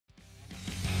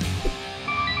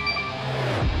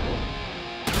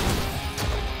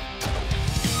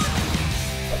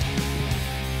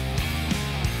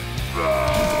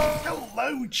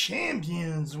Hello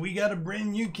champions, we got a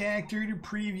brand new character to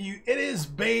preview. It is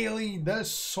Bayley, the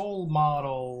soul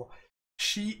model.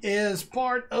 She is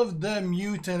part of the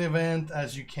mutant event,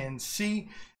 as you can see.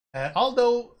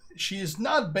 Although she is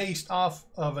not based off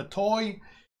of a toy,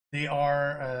 they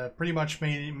are pretty much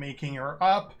making her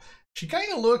up. She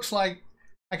kind of looks like,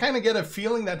 I kind of get a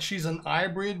feeling that she's an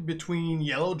hybrid between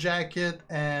Yellow Jacket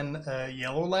and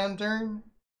Yellow Lantern,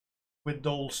 with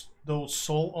those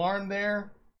soul arm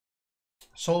there.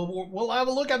 So we'll have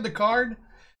a look at the card.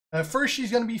 First,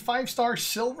 she's going to be 5-star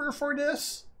silver for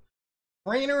this.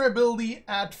 Trainer ability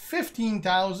at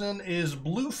 15,000 is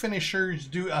blue finishers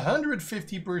do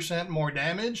 150% more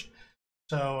damage.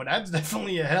 So that's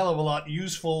definitely a hell of a lot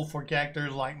useful for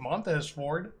characters like Montez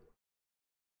Ford.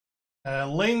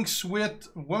 Links with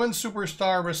Women's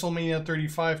Superstar, WrestleMania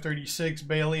 35, 36,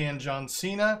 Bayley and John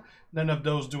Cena. None of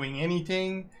those doing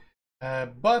anything.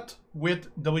 But with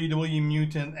WWE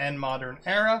Mutant and Modern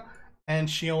Era, and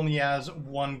she only has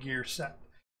one gear set.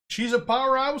 She's a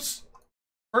powerhouse.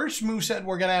 First moveset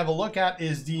we're going to have a look at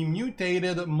is the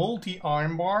mutated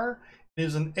multi-arm bar. It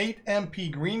is an 8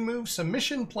 MP green move.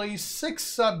 Submission plays 6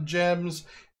 sub-gems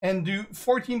and do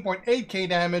 14.8k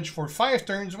damage for 5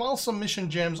 turns while submission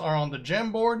gems are on the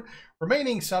gem board.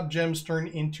 Remaining sub-gems turn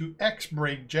into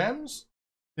X-Break gems.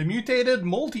 The mutated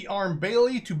multi-arm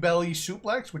Bayley to belly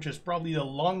suplex, which is probably the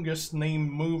longest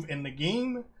named move in the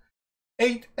game.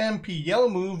 8 MP yellow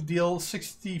move, deal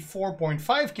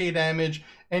 64.5k damage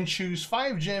and choose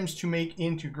 5 gems to make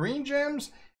into green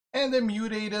gems. And the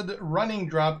mutated running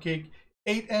dropkick,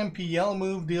 8 MP yellow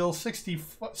move, deal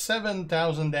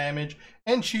 67,000 damage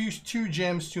and choose 2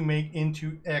 gems to make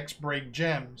into X-Break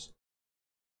gems.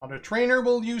 Now the trainer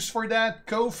we'll use for that,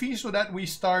 Kofi, so that we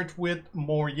start with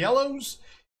more yellows.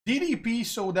 DDP,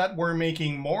 so that we're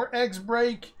making more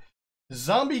X-Break.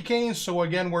 Zombie Cane, so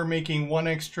again we're making 1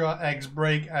 extra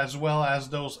X-Break, as well as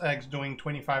those X doing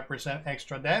 25%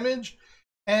 extra damage.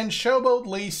 And Showboat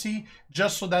Lacey,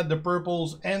 just so that the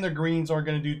purples and the greens are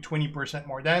going to do 20%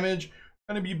 more damage.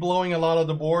 Going to be blowing a lot of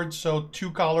the board, so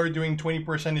 2 color doing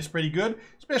 20% is pretty good,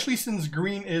 especially since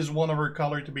green is one of her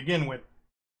color to begin with.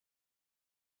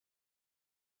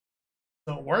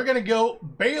 So we're going to go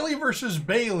Bayley versus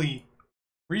Bayley.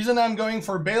 Reason I'm going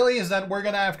for Bayley is that we're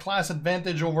going to have class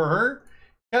advantage over her,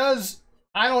 because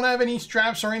I don't have any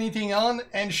straps or anything on,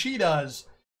 and she does.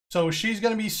 So she's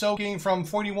going to be soaking from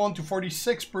 41 to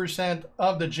 46%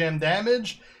 of the gem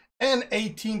damage, and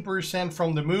 18%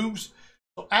 from the moves.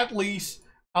 So at least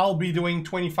I'll be doing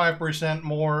 25%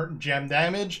 more gem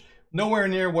damage. Nowhere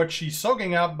near what she's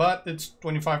soaking up, but it's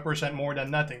 25% more than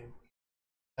nothing.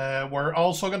 We're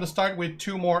also going to start with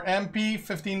 2 more MP,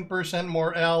 15%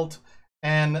 more health,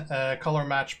 and color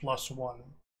match +1.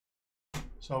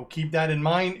 So keep that in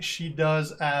mind. She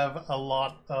does have a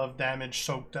lot of damage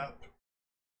soaked up.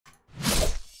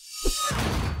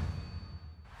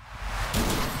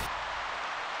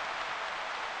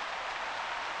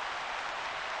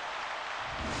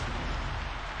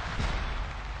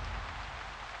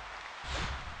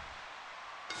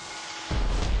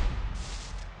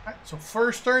 Alright, so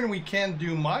first turn we can't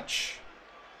do much.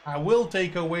 I will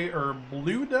take away her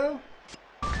blue though,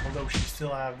 although she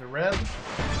still have the red.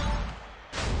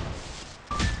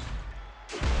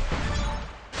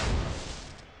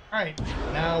 Alright,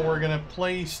 now we're gonna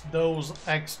place those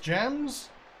X gems.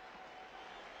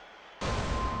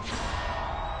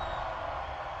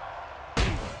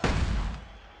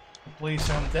 Place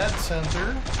them dead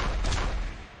center.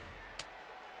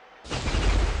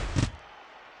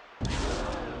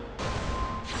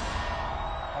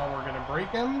 Now we're gonna break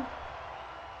him.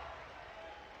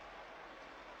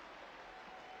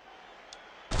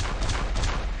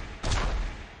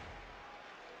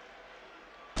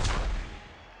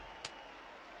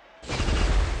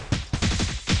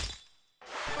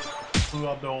 Blew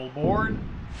up the whole board.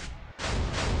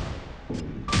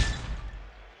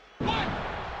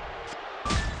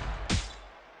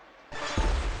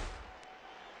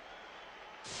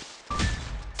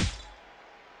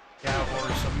 Yeah,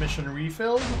 for submission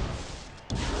refilled.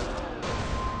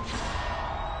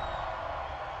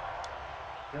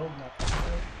 Filled, not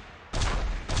refilled.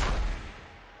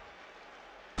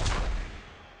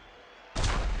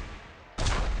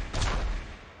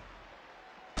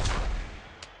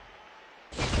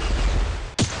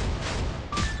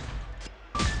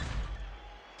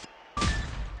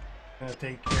 Gonna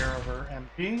take care of her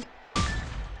MP.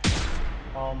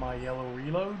 All my yellow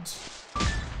reloads.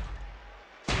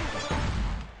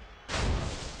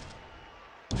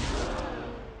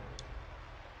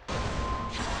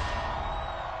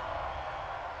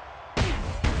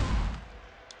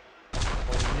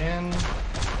 Again.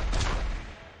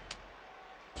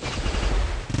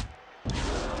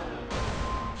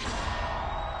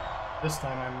 This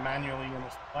time I'm manually going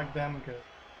to select them because I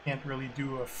can't really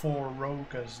do a 4-row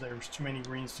because there's too many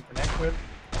greens to connect with.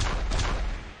 I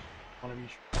want to be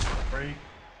sure to break.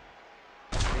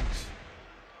 Breaks.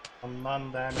 I'm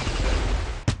non-damaged.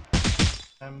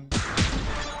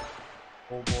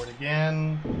 Full board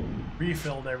again.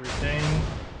 Refilled everything.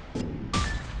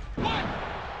 1,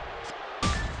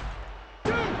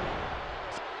 2,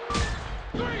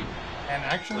 3. And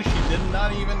actually, she did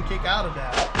not even kick out of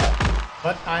that.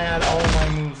 But I had all my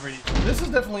moves ready. This is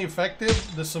definitely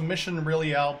effective. The submission really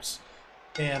helps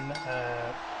in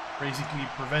basically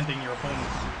preventing your opponent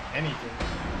from doing anything.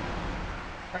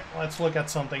 Alright, let's look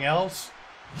at something else.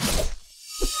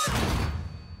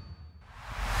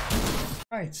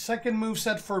 Alright, second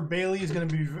moveset for Bayley is going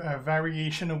to be a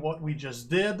variation of what we just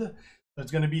did. So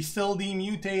it's going to be still the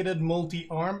mutated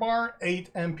multi-armbar,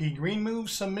 8 MP green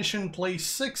move, submission, place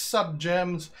 6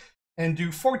 sub-gems, and do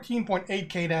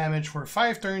 14.8k damage for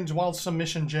 5 turns while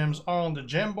submission gems are on the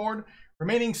gem board.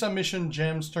 Remaining submission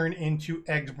gems turn into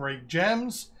X-Break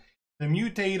gems. The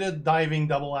mutated diving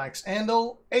double axe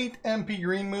handle, 8 MP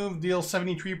green move, deals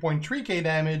 73.3k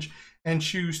damage, and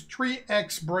choose 3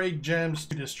 X-Break gems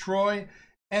to destroy.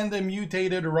 And the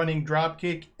mutated running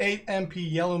dropkick, 8 MP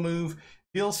yellow move,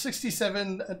 deals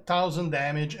 67,000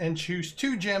 damage, and choose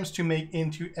 2 gems to make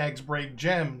into X-Break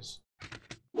gems.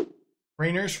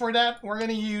 Trainers for that, we're going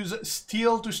to use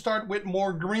Steel to start with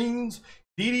more greens,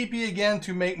 DDP again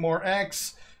to make more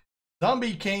X,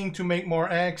 Zombie King to make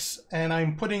more X, and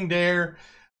I'm putting there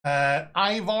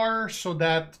Ivar so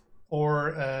that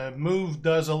our move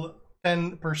does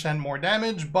 10% more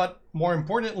damage, but more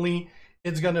importantly,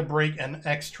 it's going to break an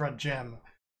extra gem.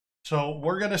 So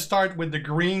we're going to start with the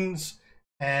greens,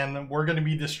 and we're going to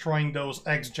be destroying those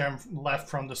X gems left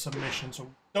from the submission.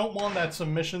 So don't want that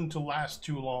submission to last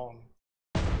too long.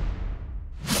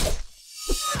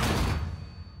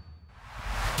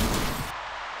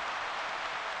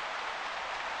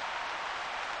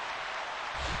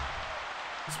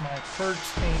 My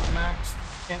perks ain't maxed.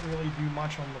 Can't really do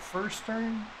much on the first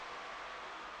turn.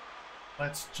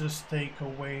 Let's just take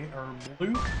away our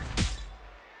blue.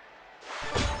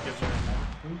 Gives her another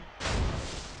blue.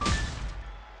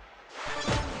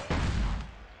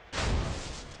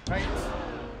 Right.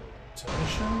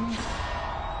 Submission.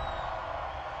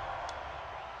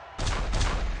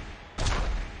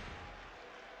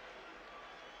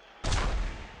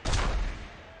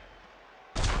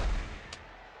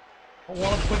 I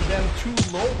want to put them too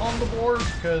low on the board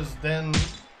because then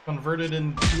converted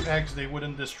into X they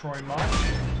wouldn't destroy much.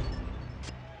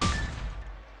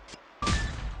 But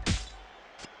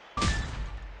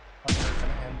they're going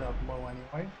to end up low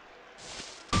anyway.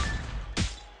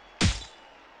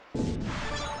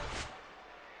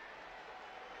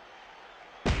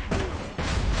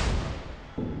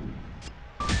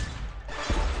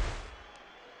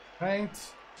 Right.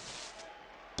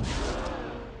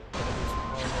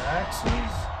 Axes.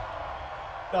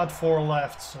 Got 4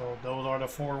 left, so those are the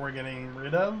 4 we're getting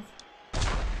rid of.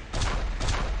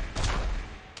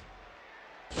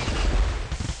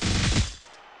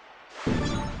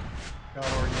 Got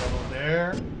our yellow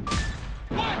there.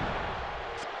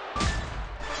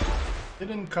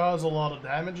 Didn't cause a lot of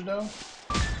damage though.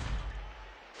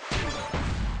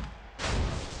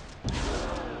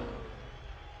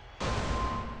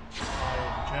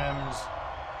 5 gems.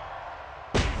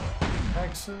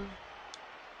 X's.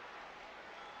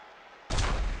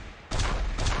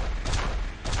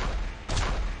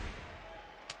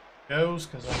 Goes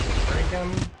because I can break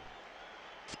him.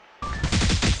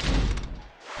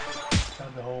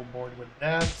 Got the whole board with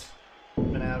that.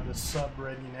 Gonna have the sub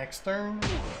ready next turn.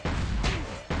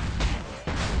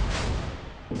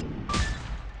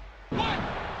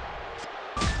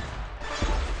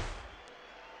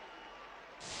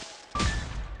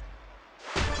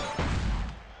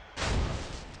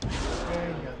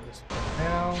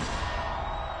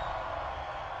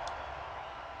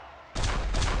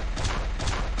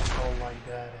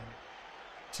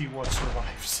 See what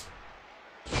survives.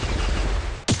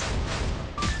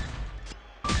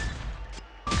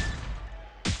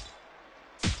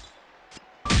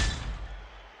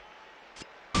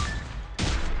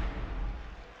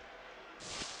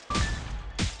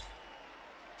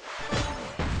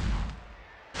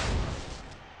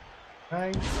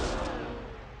 Right.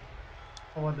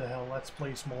 Oh, what the hell? Let's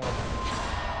place more.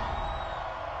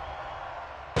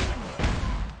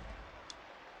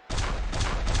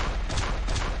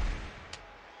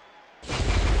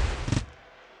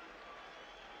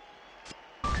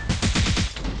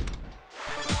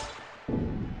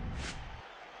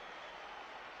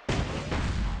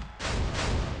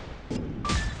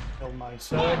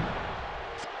 Sub.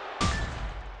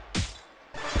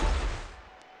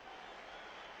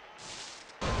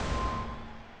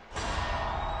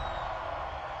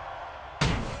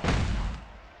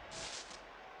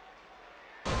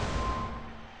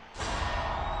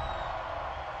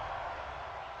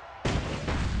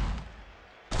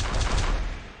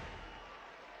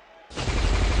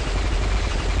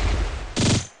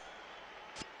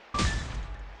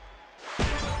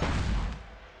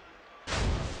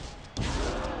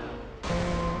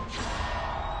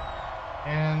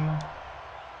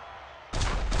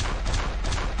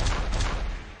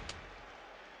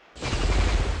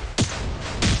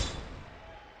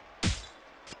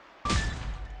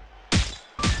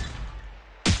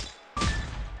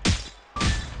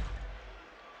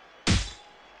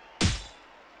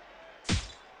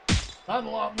 Not a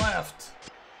lot left.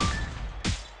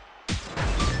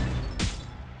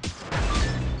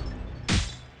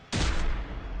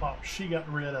 Wow, she got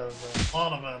rid of a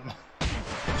lot of them.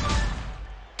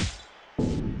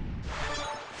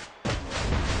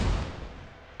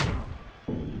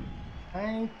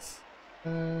 Right.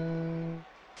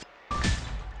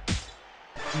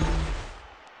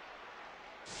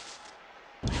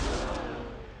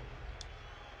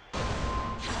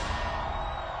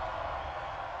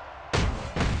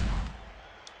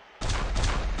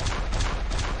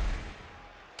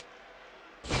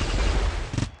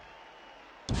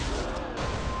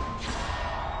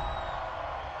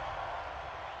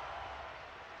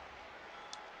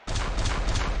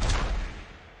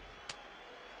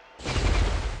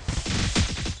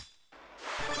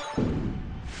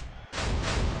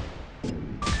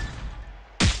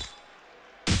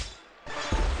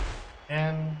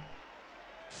 And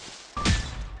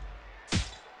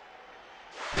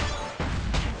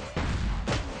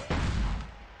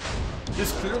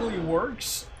this clearly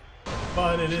works,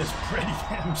 but it is pretty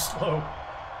damn slow.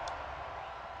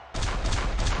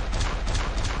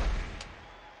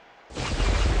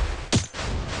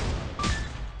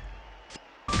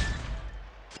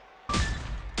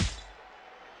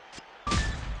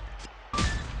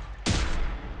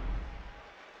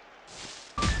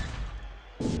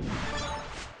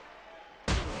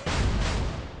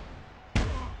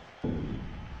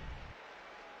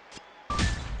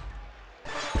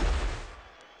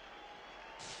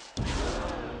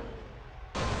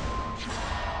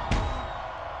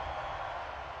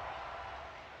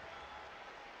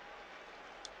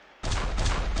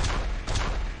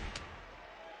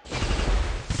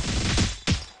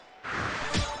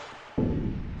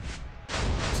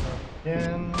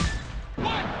 Again.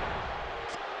 1,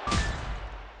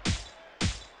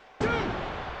 2,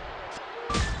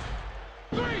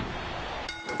 3.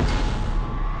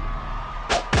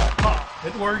 Oh,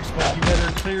 it works, but you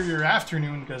better clear your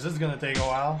afternoon because it's gonna take a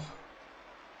while.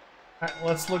 Alright,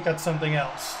 let's look at something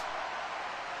else.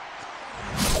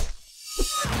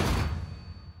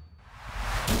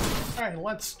 Alright,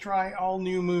 let's try all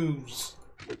new moves.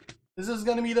 This is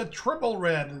going to be the triple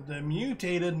red, the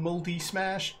mutated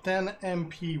multi-smash 10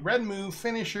 MP red move.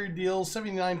 Finisher deals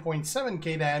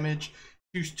 79.7k damage,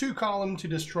 choose 2 column to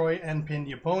destroy and pin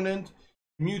the opponent.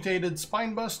 Mutated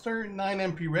Spinebuster 9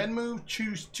 MP red move,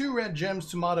 choose 2 red gems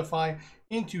to modify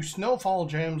into Snowfall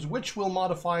gems, which will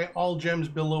modify all gems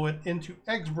below it into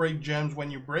X-Break gems when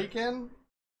you break in.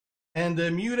 And the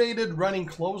mutated running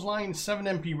clothesline 7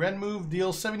 MP red move,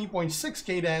 deals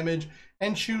 70.6k damage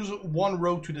and choose 1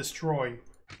 row to destroy.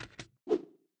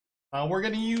 We're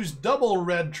going to use double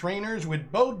red trainers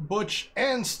with both Butch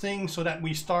and Sting so that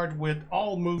we start with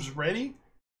all moves ready.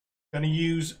 Going to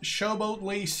use Showboat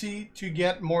Lacey to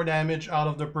get more damage out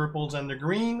of the purples and the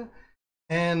green,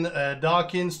 and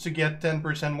Dawkins to get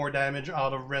 10% more damage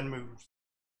out of red moves.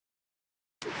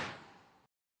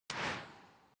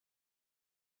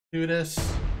 Do this.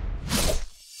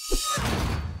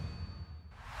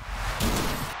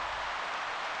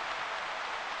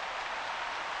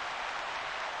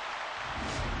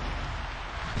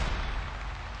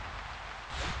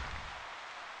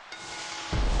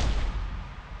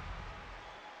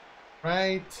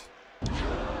 Right.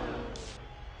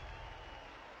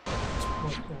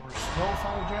 Let's put our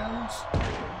Snowfall gems.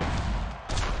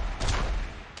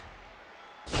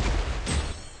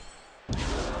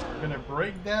 We're gonna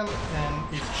break them,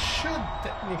 and it should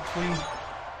technically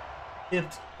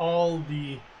hit all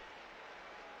the...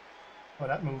 Oh,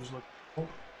 that moves look cool.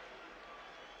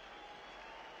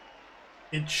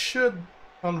 It should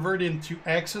convert into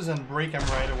X's and break them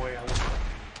right away.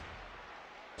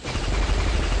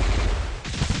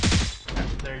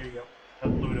 There you go. That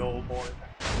blew the whole board.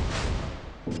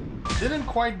 Didn't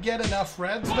quite get enough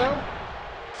reds though.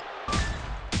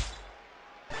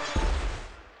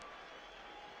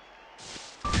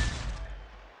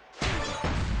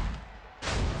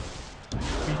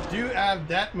 We do have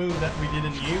that move that we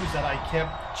didn't use that I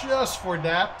kept just for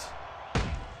that.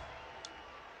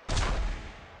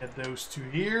 Get those two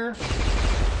here.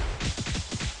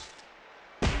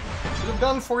 Could have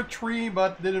done for 3,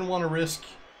 but didn't want to risk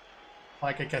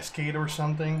like a cascade or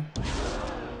something.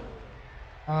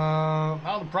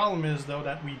 Now the problem is though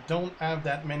that we don't have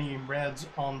that many reds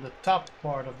on the top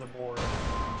part of the board.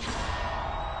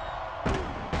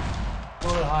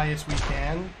 Go the highest we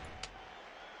can.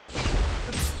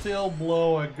 But still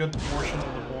blow a good portion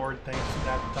of the board thanks to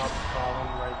that top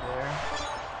column right there.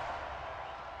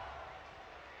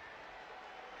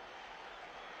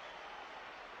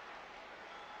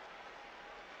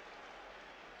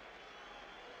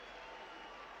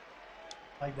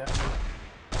 Like that move.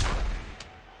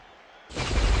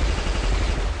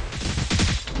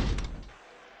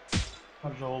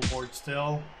 Punch the whole board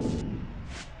still.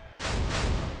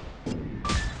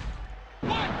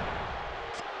 One,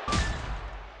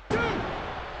 two.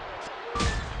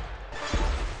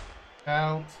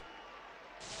 Out.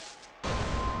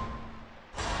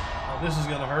 Now this is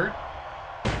gonna hurt.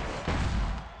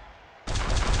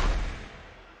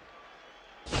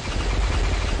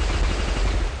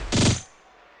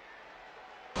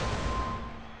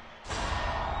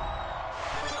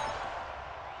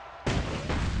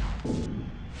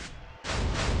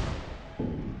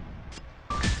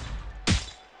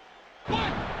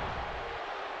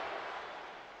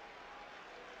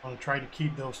 I'm gonna try to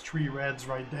keep those 3 reds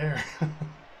right there.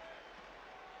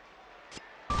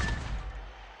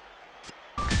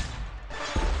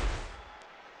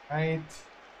 Right.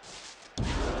 Go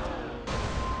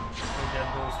get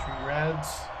those 3 reds.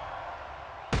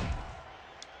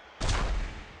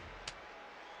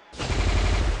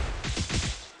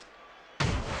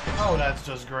 Oh, that's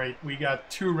just great. We got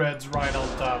 2 reds right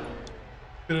on top.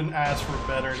 Couldn't ask for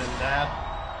better than that.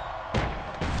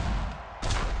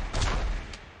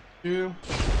 2.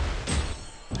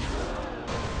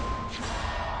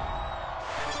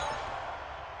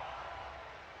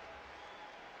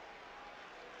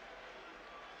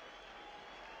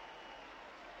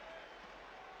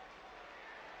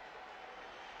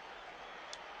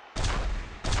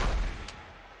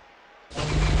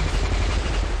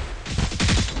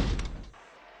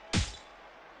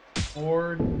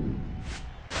 Board.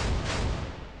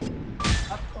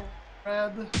 Up the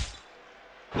red.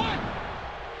 One.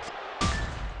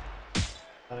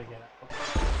 Gotta get out.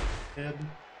 Did.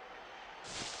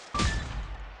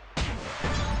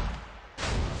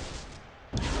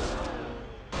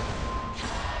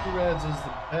 2 reds is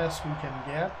the best we can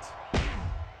get.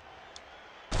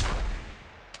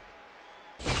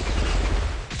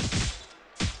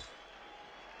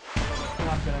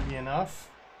 Not gonna be enough.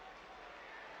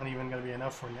 Not even gonna be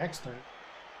enough for next turn.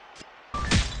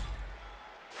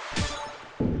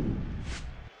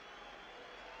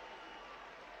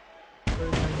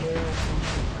 Third right there, so we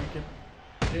should break it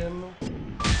in.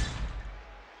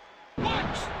 One.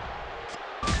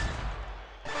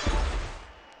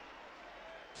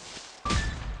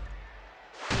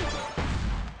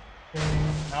 Okay.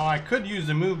 Now I could use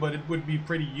the move, but it would be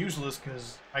pretty useless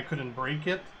because I couldn't break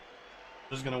it.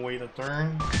 Just gonna wait a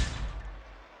turn.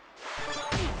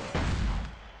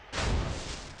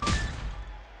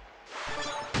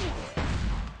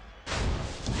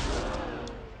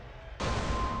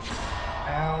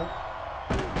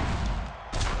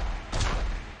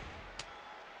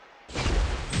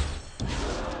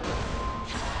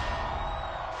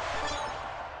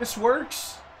 This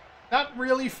works. Not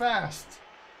really fast.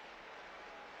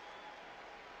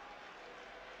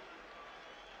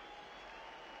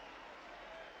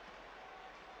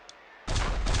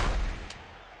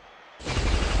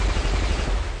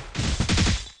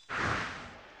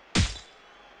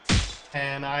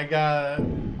 And I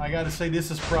gotta say this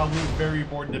is probably very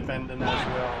board dependent as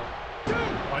well.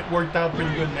 Well, it worked out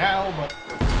pretty good now, but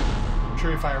I'm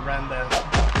sure if I ran this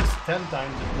 10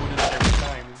 times it wouldn't every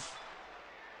time.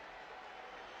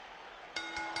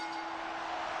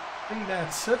 I think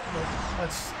that's it, but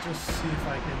let's just see if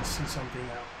I can see something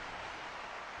out.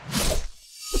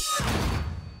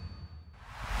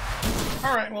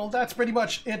 Alright, well that's pretty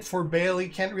much it for Bayley.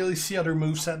 Can't really see other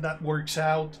moveset that works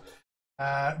out.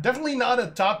 Definitely not a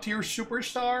top tier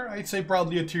superstar. I'd say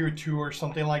probably a tier 2 or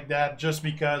something like that, just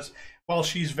because while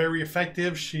she's very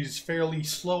effective, she's fairly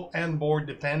slow and board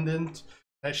dependent.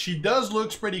 She does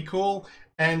looks pretty cool,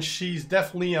 and she's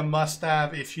definitely a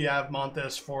must-have if you have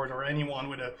Montez Ford or anyone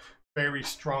with a very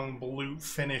strong blue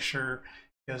finisher,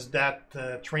 because that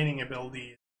training ability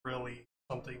is really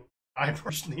something I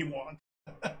personally want.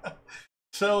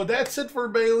 So that's it for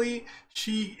Bayley.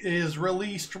 She is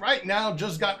released right now,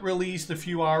 just got released a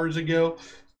few hours ago.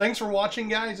 Thanks for watching,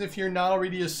 guys. If you're not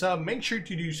already a sub, make sure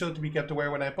to do so to be kept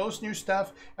aware when I post new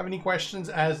stuff. Have any questions,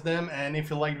 ask them, and if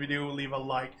you like the video, leave a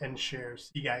like and share.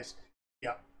 See you guys.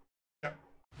 Yeah.